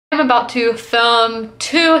am about to film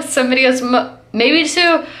some videos, maybe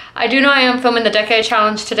two. I do know I am filming the decade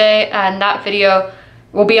challenge today, and that video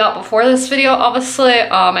will be out before this video, obviously.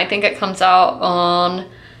 I think it comes out on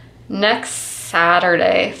next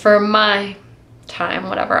Saturday for my time,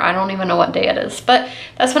 whatever. I don't even know what day it is, but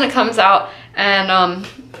that's when it comes out. And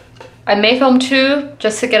I may film two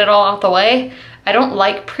just to get it all out the way. I don't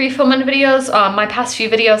like pre-filming videos. My past few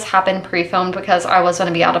videos have been pre-filmed because I was going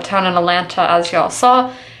to be out of town in Atlanta, as y'all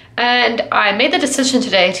saw. And I made the decision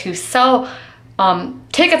today to sell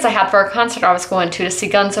tickets I had for a concert I was going to see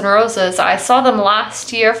Guns N' Roses. I saw them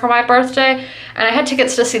last year for my birthday, and I had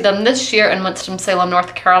tickets to see them this year in Winston-Salem,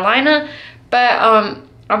 North Carolina. But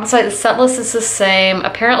I was like, the set list is the same.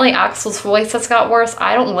 Apparently Axl's voice has got worse.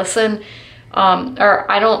 I don't listen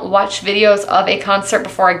or I don't watch videos of a concert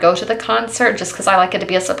before I go to the concert just because I like it to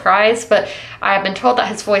be a surprise. But I have been told that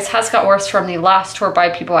his voice has got worse from the last tour by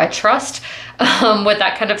people I trust with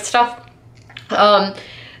that kind of stuff.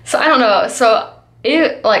 So I don't know. So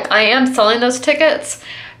I am selling those tickets,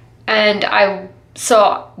 and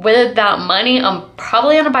so with that money, I'm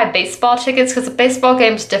probably gonna buy baseball tickets because the baseball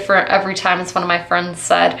game's different every time, as one of my friends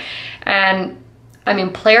said. And I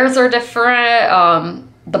mean, players are different.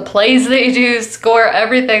 The plays they do, score,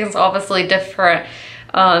 everything's obviously different.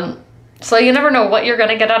 So you never know what you're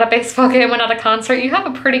gonna get at a baseball game and at a concert. You have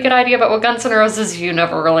a pretty good idea, but with Guns N' Roses, you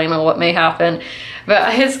never really know what may happen.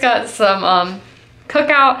 But he's got some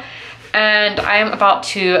cookout, and I am about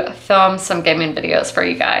to film some gaming videos for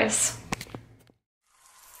you guys.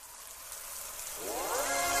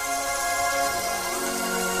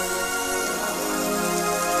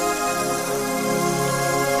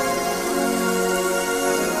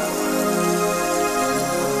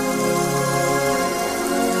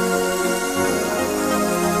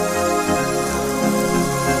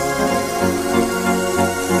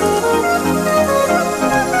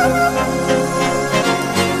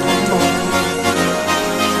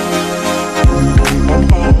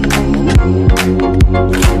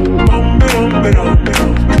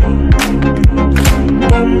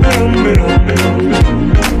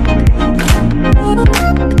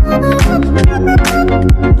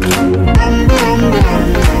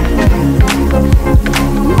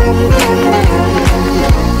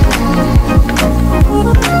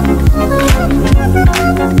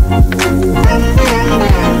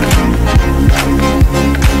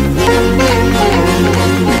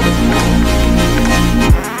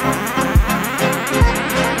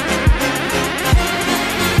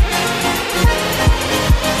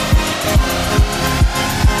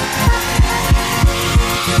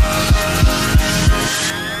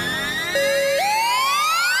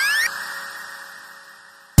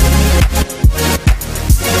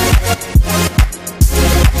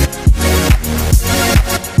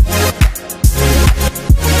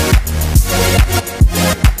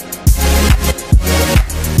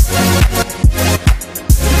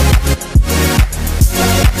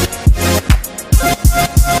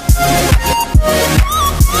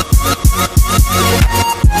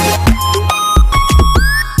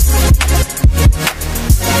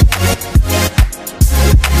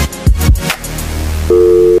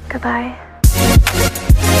 Goodbye.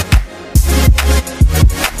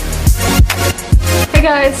 Hey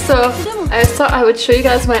guys, so I thought I would show you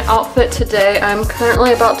guys my outfit today. I'm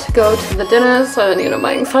currently about to go to the dentist, so you know,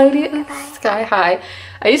 my anxiety is sky high.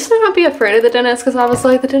 I used to not be afraid of the dentist because I was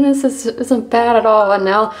like, the dentist isn't bad at all, and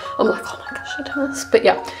now I'm like, oh my gosh, a dentist. But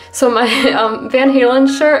yeah, so my Van Halen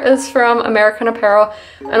shirt is from American Apparel,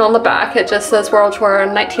 and on the back it just says World Tour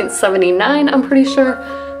 1979, I'm pretty sure.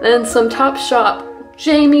 Then some Topshop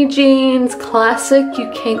Jamie jeans, classic, you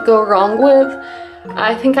can't go wrong with.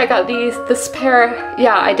 I think I got this pair,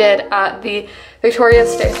 yeah, I did, at the Victoria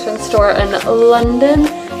Station store in London.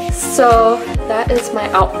 So that is my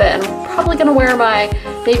outfit, and I'm probably gonna wear my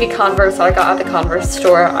navy Converse that I got at the Converse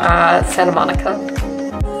store at Santa Monica.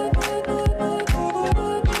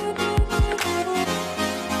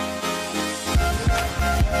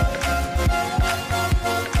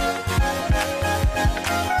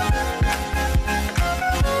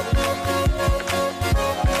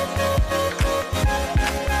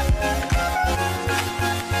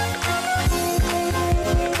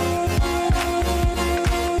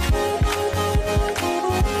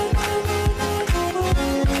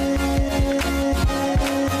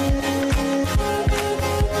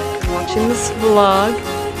 This vlog,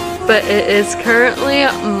 but it is currently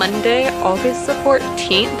Monday, August the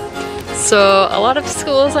 14th. So a lot of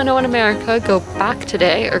schools I know in America go back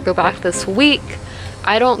today or go back this week.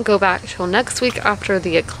 I don't go back till next week after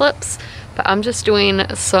the eclipse, but I'm just doing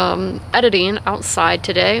some editing outside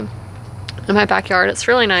today. in my backyard. It's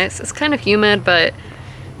really nice. It's kind of humid, but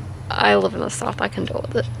I live in the South. I can deal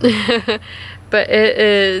with it. But it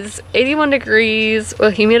is 81 degrees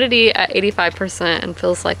with humidity at 85% and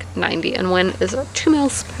feels like 90, and wind is at 2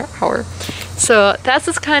 miles per hour. So that's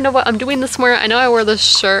just kind of what I'm doing this morning. I know I wore this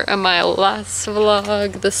shirt in my last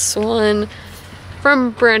vlog, this one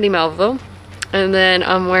from Brandy Melville, and then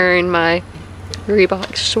I'm wearing my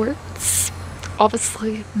Reebok shorts,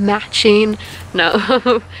 obviously matching.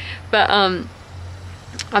 No, but I'm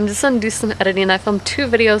just gonna do some editing. I filmed 2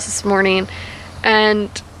 videos this morning, and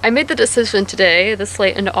I made the decision today, this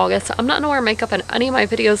late into August, I'm not gonna wear makeup in any of my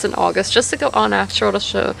videos in August, just to go all natural, to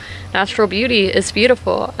show natural beauty is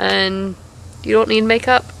beautiful and you don't need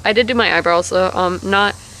makeup. I did do my eyebrows though,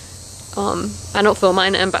 I don't fill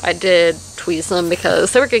mine in, but I did tweeze them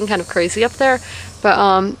because they were getting kind of crazy up there. But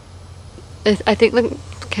I think the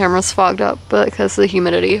camera's fogged up because of the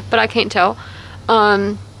humidity, but I can't tell.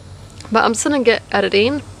 But I'm just gonna get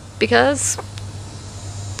editing because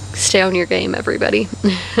stay on your game, everybody.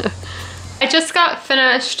 I just got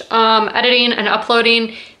finished editing and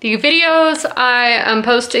uploading the videos I am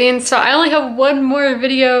posting, so I only have 1 more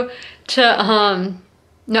video to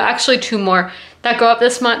no, actually 2 more that go up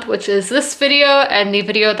this month, which is this video and the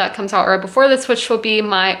video that comes out right before this, which will be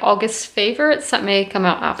my August favorites that may come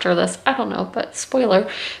out after this. I don't know, but spoiler.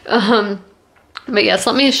 But yes,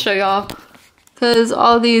 let me show y'all, because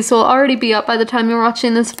all these will already be up by the time you're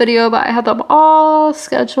watching this video, but I have them all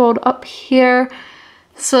scheduled up here.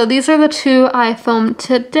 So these are the 2 I filmed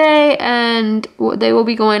today, and they will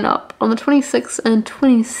be going up on the 26th and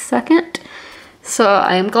 22nd. So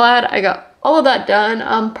I am glad I got all of that done.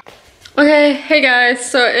 Okay, hey guys,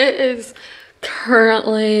 so it is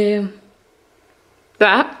currently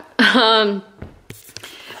that.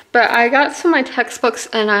 But I got some of my textbooks,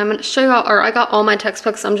 and I'm going to show y'all, or I got all my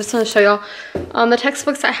textbooks. I'm just going to show y'all the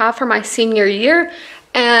textbooks I have for my senior year.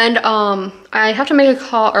 And I have to make a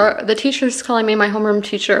call, or the teacher's calling me, my homeroom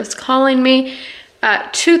teacher is calling me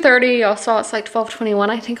at 2:30. Y'all saw it's like 12:21,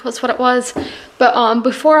 I think was what it was. But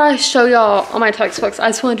before I show y'all all my textbooks, I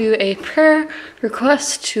just want to do a prayer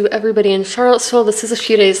request to everybody in Charlottesville. This is a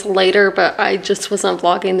few days later, but I just wasn't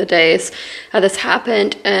vlogging the days that this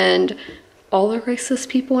happened, and all the racist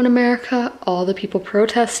people in America, all the people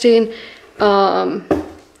protesting,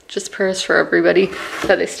 just prayers for everybody,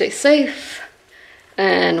 that they stay safe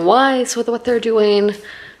and wise with what they're doing.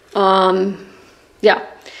 Yeah,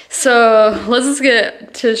 so let's just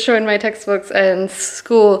get to showing my textbooks and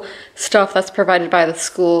school stuff that's provided by the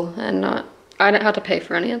school, and I didn't have to pay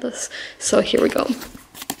for any of this. So here we go.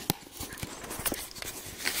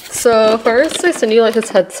 So first they send you like this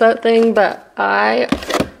headset thing, but I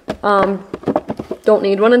don't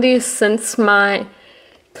need one of these since my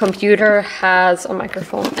computer has a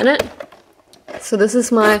microphone in it. So this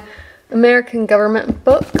is my American government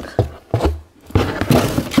book.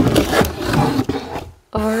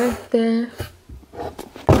 All right there.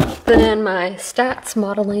 Then my stats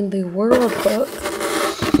modeling the world book.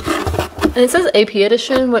 And it says AP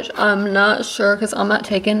edition, which I'm not sure because I'm not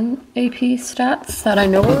taking AP stats that I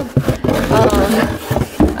know of.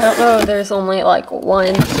 I don't know, there's only like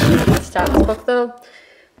 1 stats book though.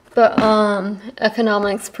 But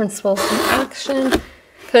economics principles in action,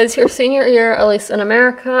 because your senior year, at least in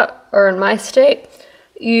America or in my state,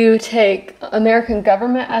 you take American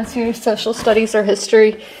government as your social studies or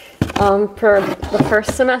history for the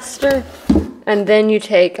first semester, and then you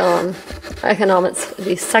take economics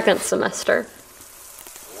the second semester.